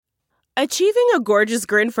Achieving a gorgeous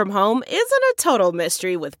grin from home isn't a total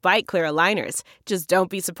mystery with Bite Clear aligners. Just don't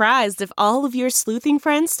be surprised if all of your sleuthing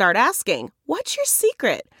friends start asking, "What's your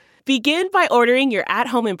secret?" Begin by ordering your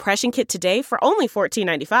at-home impression kit today for only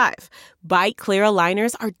 $14.95. Bite Clear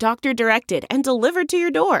aligners are doctor-directed and delivered to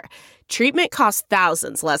your door. Treatment costs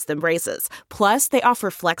thousands less than braces. Plus, they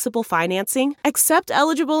offer flexible financing, accept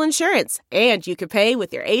eligible insurance, and you can pay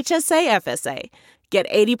with your HSA FSA. Get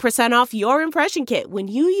 80% off your impression kit when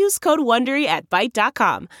you use code WONDERY at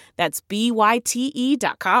Byte.com. That's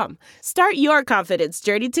BYTE.com. Start your confidence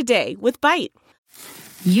journey today with Byte.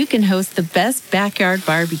 You can host the best backyard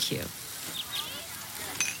barbecue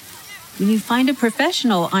when you find a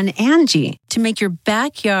professional on Angie to make your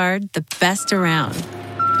backyard the best around.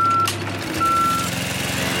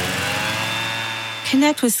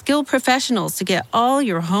 Connect with skilled professionals to get all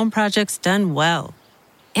your home projects done well.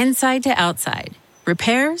 Inside to outside,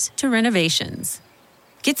 repairs to renovations.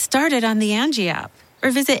 Get started on the Angie app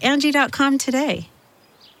or visit Angie.com today.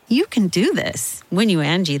 You can do this when you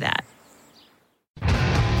Angie that.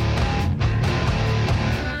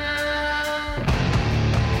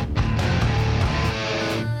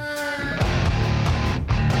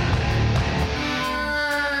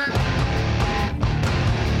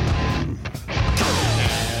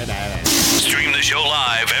 Show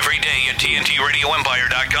live every day at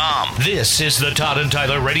TNTRadioEmpire.com. This is the Todd and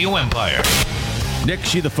Tyler Radio Empire. Nick,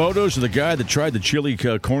 see the photos of the guy that tried the chili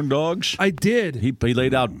corn dogs? I did. He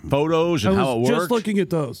laid out photos and how it worked. Just looking at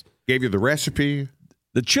those. Gave you the recipe.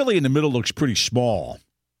 The chili in the middle looks pretty small.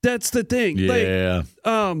 That's the thing. Yeah.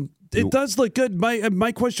 It does look good.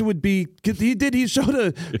 My question would be,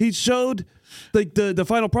 he showed like the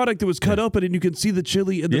final product that was cut open and you can see the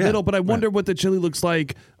chili in the middle, but I wonder what the chili looks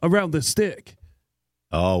like around the stick.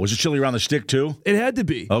 Oh, was it chili around the stick too? It had to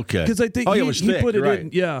be. Okay. Because I think he put it in.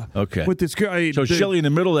 Yeah. Okay. With this, so chili in the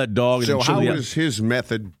middle of that dog. So and how chili was his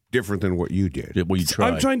method different than what you did? What you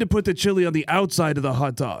tried? I'm trying to put the chili on the outside of the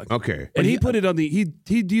hot dog. Okay. And he put it on the,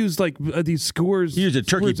 he'd use like these skewers. He used a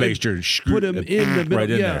turkey baster. Put them in the middle.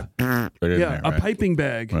 Right in there. Right in there, a piping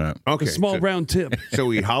bag. Right. Okay. A small round tip. So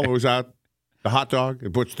he hollows out the hot dog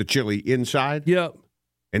and puts the chili inside? Yep.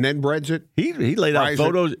 And then breads it? He laid out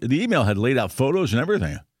photos. The email had laid out photos and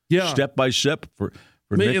everything. Yeah. Step by step. For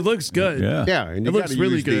Nick. It looks good. Yeah. Yeah. And it looks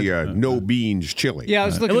really good. The no beans chili. Yeah, I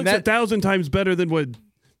was looking it looks at 1,000 times better than what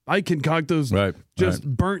I concoct those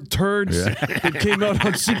burnt turds that came out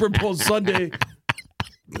on Super Bowl Sunday.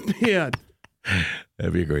 Man.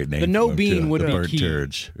 That'd be a great name. The no bean would be burnt key.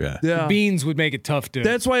 turds. Yeah. The beans would make it tough to.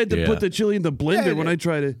 That's why I had to put the chili in the blender when I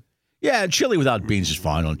tried it. Yeah, chili without beans is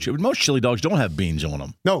fine on chili. Most chili dogs don't have beans on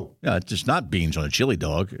them. No. Yeah, it's just not beans on a chili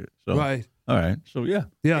dog. So, Right. All right. So, yeah.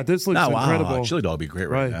 Yeah, this looks incredible. Chili dog would be great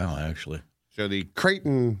right now, actually. So the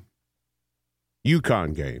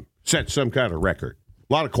Creighton-UConn game set some kind of record.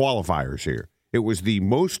 A lot of qualifiers here. It was the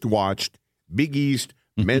most watched Big East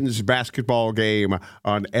men's basketball game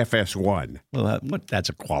on FS1. Well, that's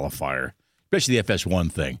a qualifier, especially the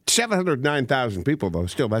FS1 thing. 709,000 people, though.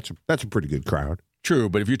 Still, that's a pretty good crowd. True,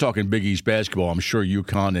 but if you're talking Big East basketball, I'm sure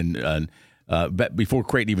UConn and before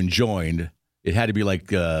Creighton even joined, it had to be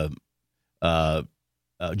like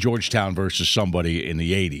Georgetown versus somebody in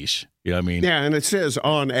the 80s. You know what I mean? Yeah, and it says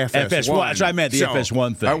on FS1. That's what I meant, the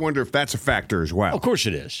FS1 thing. I wonder if that's a factor as well. Of course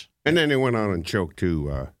it is. And then they went on and choked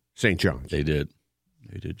to St. John's. They did.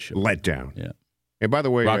 They did choke. Let down. Yeah. And by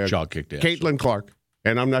the way, Rock Chalk kicked ass. Caitlin Clark,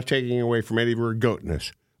 and I'm not taking away from any of her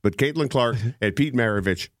goatness, but Caitlin Clark and Pete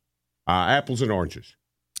Maravich, apples and oranges.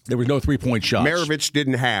 There was no three-point shots. Maravich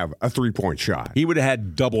didn't have a three-point shot. He would have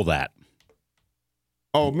had double that.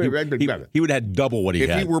 Oh, maybe he would have had double what he had.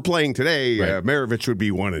 If he were playing today, Maravich would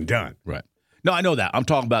be one and done. Right. No, I know that. I'm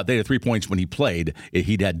talking about they had 3 points when he played.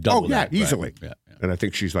 He'd had double that. Oh, yeah, easily. Right. Yeah. And I I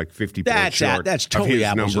think she's like 50 points short. That's totally of his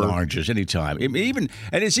apples number. and oranges anytime.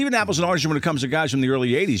 It's even apples and oranges when it comes to guys from the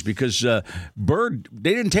early 80s because Bird,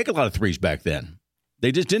 they didn't take a lot of threes back then.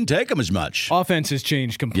 They just didn't take them as much. Offense has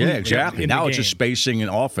changed completely. Yeah, exactly. Now it's just spacing and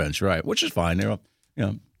offense, right? Which is fine. They're,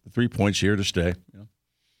 3 points here to stay.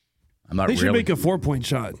 I'm not. They should make a 4-point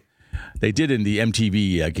shot. They did in the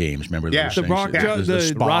MTV games. Remember? Yeah, the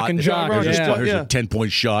rock and jock. Here's a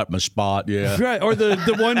 10-point shot, my spot. Yeah, right. Or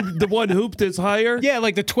the one hoop that's higher. Yeah,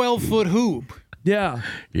 like the 12-foot hoop. Yeah.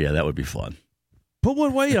 Yeah, that would be fun. Put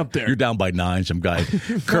one way up there. You're down by 9. Some guy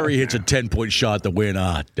Curry hits a 10-point shot to win.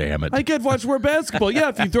 Damn it! I can't watch more basketball. Yeah,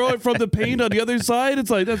 if you throw it from the paint on the other side,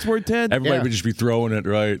 it's like that's worth 10. Everybody would just be throwing it,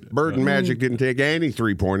 right? Bird and Magic didn't take any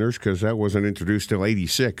 3-pointers because that wasn't introduced till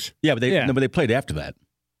 '86. Yeah, but they played after that.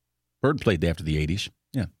 Bird played after the 80s.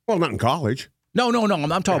 Yeah. Well, not in college. No.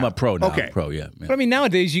 I'm talking about pro now. Okay. Pro, yeah. But I mean,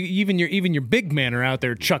 nowadays, even your big men are out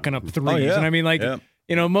there chucking up threes. Oh, yeah. And I mean, like,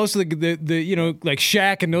 most of the like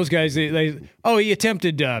Shaq and those guys, he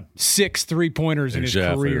attempted 6 3-pointers in his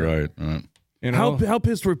career. Right. You know? How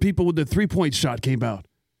pissed were people when the 3-point shot came out?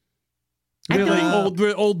 They're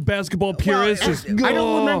like old basketball purists. I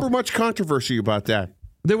don't remember much controversy about that.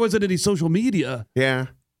 There wasn't any social media. Yeah.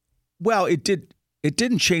 Well, it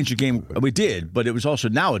didn't change the game. We did, but it was also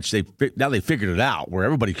now they figured it out where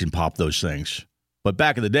everybody can pop those things. But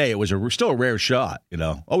back in the day, it was still a rare shot.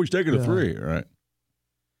 Oh, he's taking a three, right?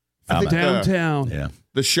 Downtown. Yeah.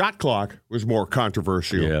 The shot clock was more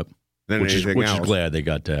controversial than anything else. Which is glad they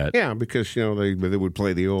got that. Yeah, because they would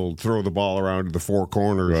play the old throw the ball around to the four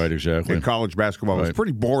corners. Right, exactly. And college basketball was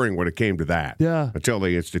pretty boring when it came to that. Yeah. Until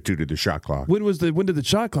they instituted the shot clock. When did the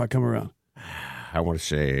shot clock come around? I want to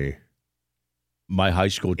say my high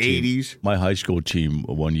school team. 80s. My high school team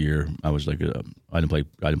one year, I was like, I didn't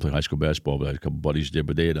play high school basketball, but I had a couple buddies did.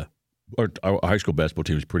 But they had our high school basketball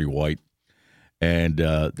team was pretty white, and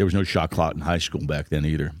there was no shot clock in high school back then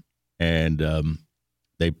either. And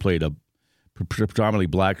they played a predominantly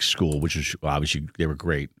black school, which is obviously they were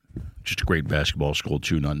great. Just a great basketball school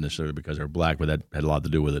too, not necessarily because they were black, but that had a lot to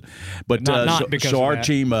do with it. But so our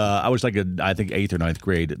team, I was like I think 8th or 9th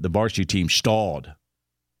grade. The varsity team stalled.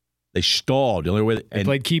 They stalled. The only way they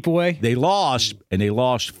played keep away. They lost, and they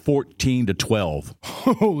lost 14-12.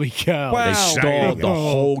 Holy cow! Wow. They stalled the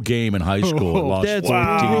whole game in high school. And lost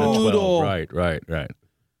 14-12. Right. Yeah.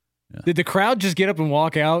 Did the crowd just get up and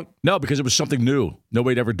walk out? No, because it was something new.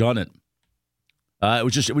 Nobody had ever done it. It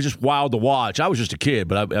was just wild to watch. I was just a kid,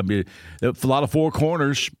 but I mean, a lot of four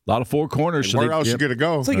corners. And where else you going to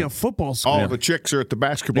go? It's like a football school. All the chicks are at the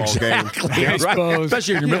basketball game. Yeah, right.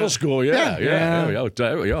 Especially in your middle school. Yeah.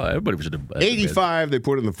 Everybody was in the 85, they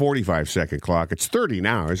put in the 45-second clock. It's 30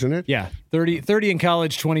 now, isn't it? Yeah, 30 in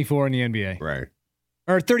college, 24 in the NBA. Right.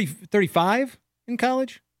 Or 35 in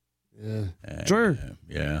college? Yeah. Sure.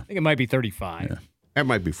 Yeah. I think it might be 35. Yeah. That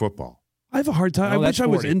might be football. I have a hard time. I wish I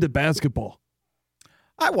was into basketball.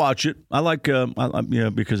 I watch it. I like,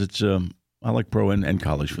 because it's, I like pro and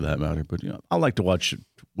college for that matter. But I like to watch it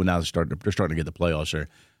when now they're starting to get the playoffs there.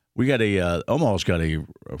 We got Omaha's got a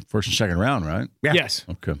first and second round, right? Yeah. Yes.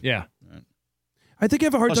 Okay. Yeah. I think I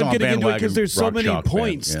have a hard time getting into it because there's so Rock many Chalk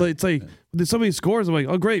points. fan, yeah. It's like there's so many scores. I'm like,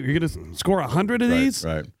 oh great, you're gonna score 100 of these.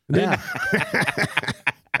 Right. And then,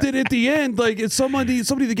 then at the end, like it's somebody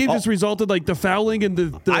the game just resulted like the fouling and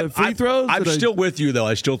the free throws. I'm still with you though.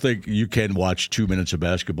 I still think you can watch 2 minutes of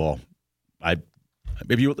basketball.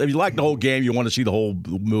 If you like the whole game, you want to see the whole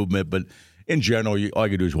movement. But in general, all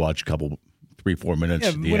you do is watch a couple. 3-4 minutes.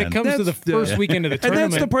 Yeah, when it comes to the first weekend of the tournament.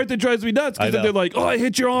 And that's the part that drives me nuts because they're like, oh, I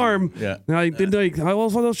hit your arm. Yeah. And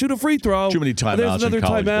I'll shoot a free throw. Too many timeouts There's another in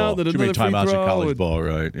college timeout, ball. Too many timeouts in college ball,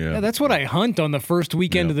 right. Yeah, that's what I hunt on the first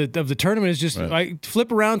weekend of the tournament is just I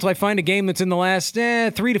flip around until I find a game that's in the last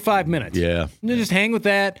 3 to 5 minutes. Yeah. And just hang with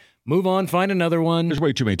that, move on, find another one. There's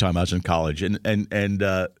way too many timeouts in college. And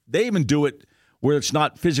they even do it where it's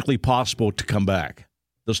not physically possible to come back.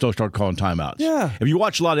 They'll still start calling timeouts. Yeah. If you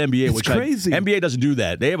watch a lot of NBA, It's crazy. NBA doesn't do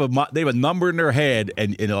that. They have a number in their head,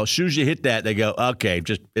 and as soon as you hit that, they go, okay,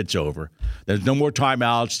 it's over. There's no more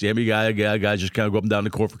timeouts. The NBA guys just kind of go up and down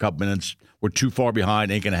the court for a couple minutes. We're too far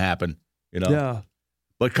behind. Ain't going to happen. Yeah.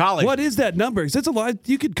 But college. What is that number? Because it's a lot.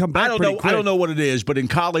 You could come back. I don't know what it is, but in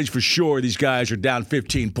college, for sure, these guys are down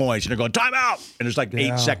 15 points, and they're going, timeout! And there's like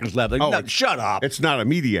 8 seconds left. Like, no, shut up. It's not a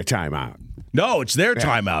media timeout. No, it's their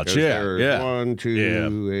timeouts. There's 1,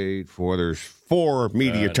 2, 8, 4. There's 4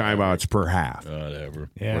 media timeouts per half. Whatever.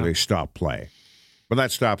 Where they stop play. But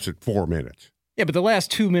that stops at 4 minutes. Yeah, but the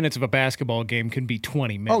last 2 minutes of a basketball game can be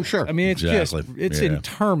 20 minutes. Oh, sure. I mean, it's it's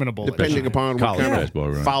interminable. Depending upon what kind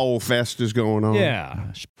of foul fest is going on.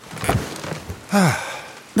 Yeah.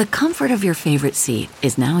 The comfort of your favorite seat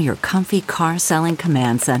is now your comfy car selling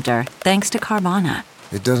command center, thanks to Carvana.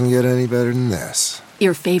 It doesn't get any better than this.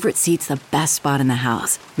 Your favorite seat's the best spot in the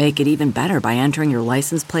house. Make it even better by entering your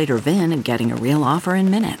license plate or VIN and getting a real offer in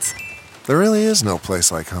minutes. There really is no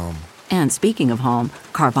place like home. And speaking of home,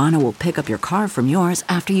 Carvana will pick up your car from yours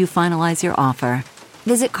after you finalize your offer.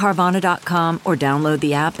 Visit Carvana.com or download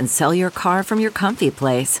the app and sell your car from your comfy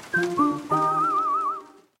place.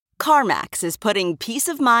 CarMax is putting peace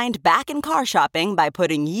of mind back in car shopping by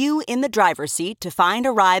putting you in the driver's seat to find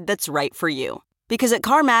a ride that's right for you. Because at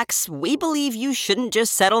CarMax, we believe you shouldn't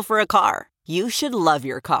just settle for a car. You should love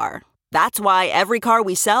your car. That's why every car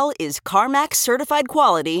we sell is CarMax certified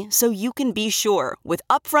quality, so you can be sure with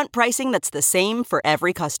upfront pricing that's the same for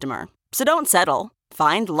every customer. So don't settle.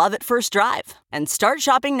 Find love at first drive and start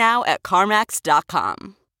shopping now at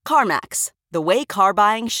CarMax.com. CarMax, the way car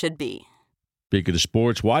buying should be. Speaking of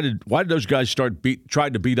sports, why did those guys tried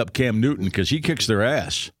to beat up Cam Newton? Because he kicks their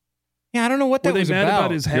ass. Yeah, I don't know what that was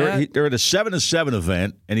about. His hat? They're at a 7-7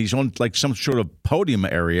 event, and he's on like some sort of podium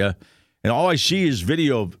area, and all I see is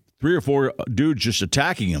video of 3 or 4 dudes just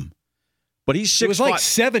attacking him. But he's 6'5". It was like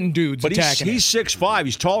 7 dudes attacking him. He's 6'5".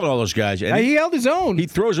 He's taller than all those guys. And he held his own. He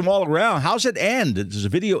throws them all around. How's it end? Does the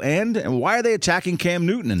video end? And why are they attacking Cam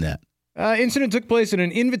Newton in that? Incident took place at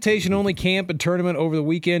an invitation-only camp and tournament over the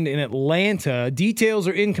weekend in Atlanta. Details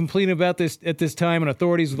are incomplete about this at this time, and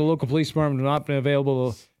authorities with the local police department have not been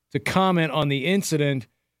available to comment on the incident.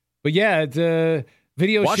 But yeah, the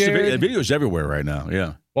video shared. The video's everywhere right now,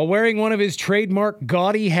 yeah. While wearing one of his trademark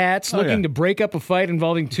gaudy hats, looking to break up a fight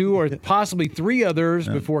involving 2 or possibly 3 others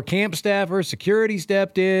before camp staff or security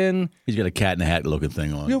stepped in. He's got a cat in a hat looking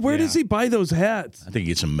thing on. Yeah, where does he buy those hats? I think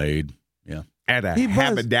he gets them made, yeah. At a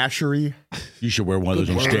haberdashery? You should wear one of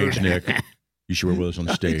those on stage, Nick. You should wear one of those on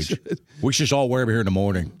the stage. We should just all wear them here in the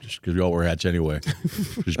morning, just because we all wear hats anyway.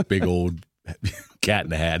 Just big old cat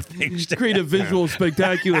in a hat things. Create a visual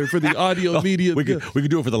spectacular for the audio medium. We could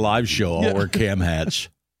do it for the live show. All wear Cam hats.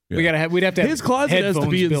 Yeah. We'd have to have his closet has to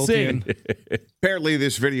be insane. Apparently,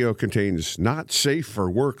 this video contains not safe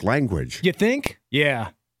for work language. You think? Yeah.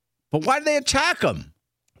 But why did they attack him?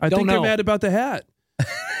 I think they're mad about the hat.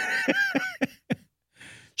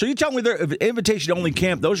 So you tell me they're invitation-only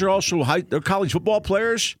camp. Those are also they're college football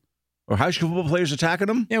players or high school football players attacking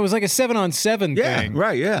them? Yeah, it was like a 7-on-7 thing. Yeah,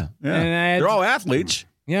 right, yeah. They're all athletes.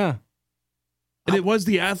 Yeah. And it was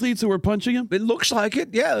the athletes who were punching him? It looks like it,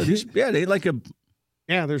 yeah. They like a...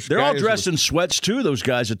 Yeah, they're all dressed in sweats, too, those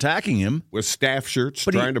guys attacking him. With staff shirts,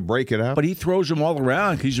 trying to break it up. But he throws them all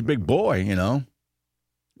around. He's a big boy, you know.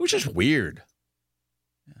 It was just weird.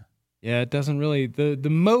 Yeah, it doesn't really... The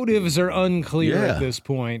motives are unclear at this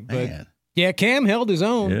point. But yeah, Cam held his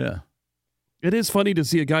own. Yeah. It is funny to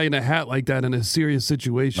see a guy in a hat like that in a serious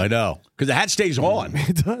situation. I know. Because the hat stays on.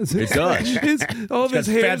 It does. It does. All of his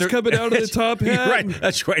hands coming out of the top hat. Right.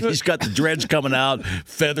 That's right. He's got the dreads coming out,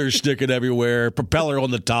 feathers sticking everywhere, propeller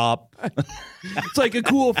on the top. It's like a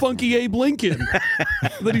cool, funky Abe Lincoln.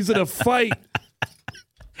 That he's in a fight.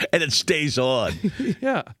 And it stays on.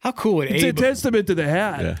 Yeah. How cool would It's Abe... a testament to the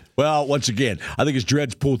hat. Yeah. Well, once again, I think his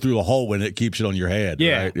dreads pull through the hole when it keeps it on your head.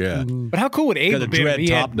 Yeah. Right? Yeah. But how cool would Abe Got a have been if dread he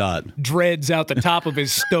top had knot. dreads out the top of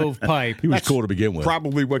his stovepipe? He was cool to begin with.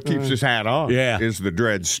 Probably what keeps his hat on. Yeah. Is the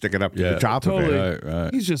dreads sticking up to the top of it.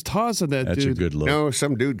 Right. He's just tossing that That's dude. a good look. No,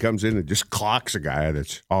 some dude comes in and just clocks a guy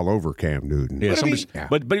that's all over Cam Newton. Yeah,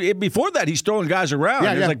 but before that, he's throwing guys around.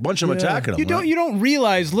 There's like a bunch of them attacking him. You don't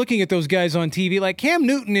realize looking at those guys on TV, like Cam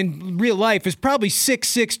Newton in real life is probably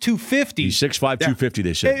 6'6", 250. He's 6'5", 250,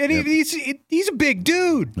 they said. And he's a big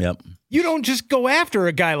dude. Yep. You don't just go after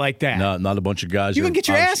a guy like that. No, not a bunch of guys. You can get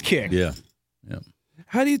your ass kicked. Yeah.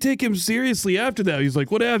 How do you take him seriously after that? He's like,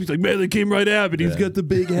 what happened? He's like, man, they came right at me. He's got the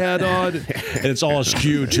big hat on. And it's all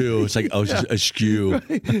askew, too. It's like, it's just askew.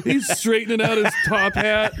 Right. He's straightening out his top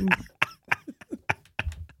hat.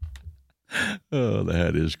 Oh, the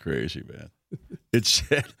hat is crazy, man. It's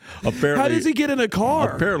apparently. How does he get in a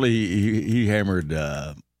car? Apparently, he hammered,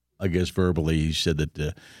 I guess verbally, he said that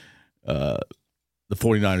the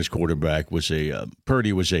 49ers quarterback was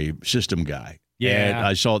Purdy was a system guy. Yeah. And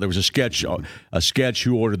I saw there was a sketch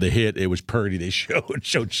who ordered the hit. It was Purdy. They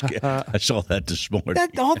showed I saw that this morning.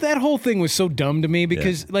 That whole thing was so dumb to me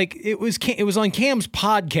because like it was on Cam's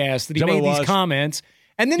podcast that he made these comments.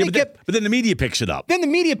 And then but then the media picks it up. Then the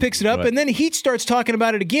media picks it up, Right. and then he starts talking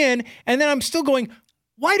about it again. And then I'm still going,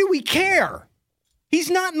 why do we care?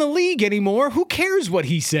 He's not in the league anymore. Who cares what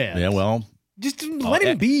he says? Yeah, well. Just let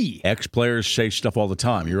him be. Ex-players say stuff all the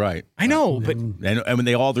time. You're right. I know, but... And I mean,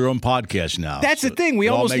 they all have their own podcast now. That's the thing. We it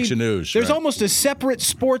almost all makes need, the news. There's right. almost a separate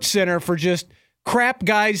sports center for just crap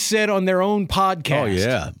guys said on their own podcast. Oh,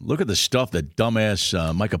 yeah. Look at the stuff that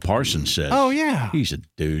dumbass Micah Parsons says. Oh, yeah. He's a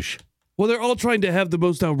douche. Well, they're all trying to have the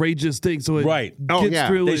most outrageous thing, so it gets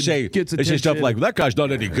through They and say, gets they attention. say stuff like, that guy's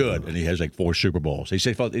not any good, and he has like 4 Super Bowls. They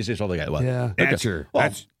say something like that. Well, Yeah.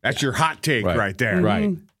 That's your hot take right there.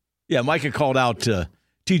 Right. Yeah, Micah called out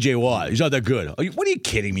T.J. Watt. He's not that good. What are you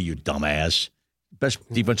kidding me, you dumbass? Best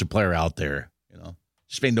defensive player out there. You know,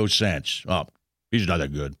 just made no sense. Oh, he's not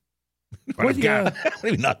that good. But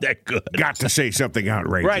He's not that good. got to say something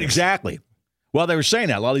outrageous. Right, exactly. Well, they were saying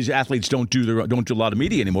that a lot of these athletes don't do a lot of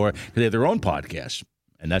media anymore because they have their own podcasts,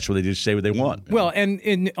 and that's where they just say what they want. Well,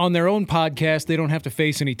 and on their own podcast, they don't have to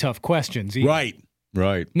face any tough questions either.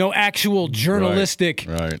 Right. No actual journalistic,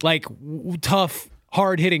 Right. like tough,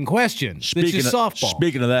 hard-hitting questions. It's just softball.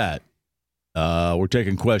 Speaking of that, We're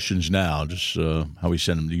taking questions now. Just how we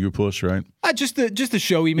send them to you, Puss, right? Just the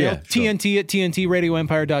show email, TNT at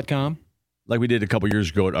TNTRadioEmpire.com. Like we did a couple years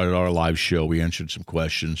ago at our live show, we answered some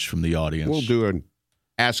questions from the audience. We'll do an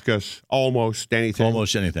Ask Us almost anything.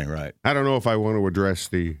 Almost anything, right. I don't know if I want to address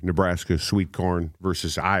the Nebraska sweet corn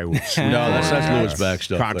versus Iowa sweet corn. No, that's Lewis back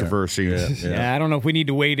stuff. Controversies. Yeah, I don't know if we need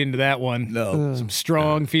to wade into that one. No. Some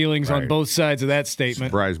strong feelings on both sides of that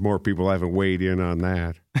statement. Surprised more people haven't weighed in on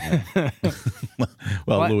that.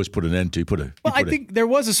 Well, Lewis put an end to. I think there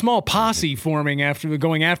was a small posse forming after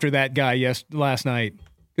going after that guy last night.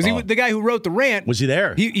 Because the guy who wrote the rant, was he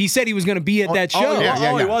there? He said he was going to be at that show.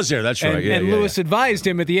 He was there. That's right. And Lewis advised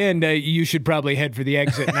him at the end, you should probably head for the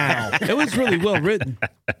exit now. It was really well written.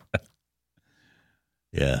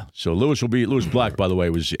 Yeah. So Lewis Black, by the way,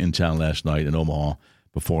 was in town last night in Omaha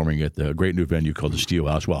performing at the great new venue called the Steel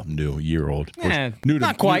House. Well, new, a year old.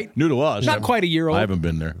 Not quite. New to us. Not quite a year old. I haven't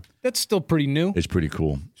been there. That's still pretty new. It's pretty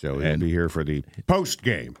cool. So he'll be here for the post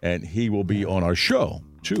game. And he will be on our show,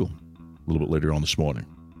 too, a little bit later on this morning.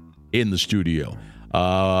 In the studio.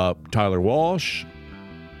 Tyler Walsh,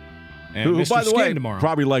 and who, Mr. by the Skin way, tomorrow.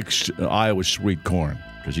 probably likes Iowa sweet corn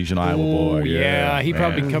because he's an Iowa boy. Yeah, he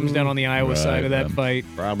probably comes down on the Iowa side of that fight.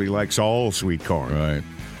 Probably likes all sweet corn. Right.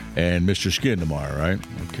 And Mr. Skin tomorrow, right?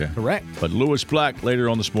 Okay. Correct. But Lewis Black later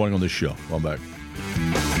on this morning on this show. Come back.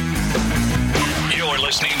 You're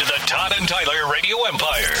listening to the Todd and Tyler Radio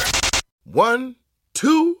Empire. 1,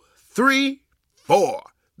 2, 3, 4.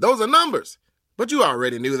 Those are numbers. But you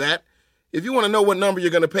already knew that. If you want to know what number you're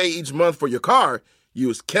going to pay each month for your car,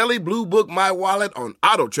 use Kelley Blue Book My Wallet on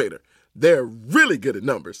AutoTrader. They're really good at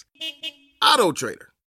numbers. AutoTrader.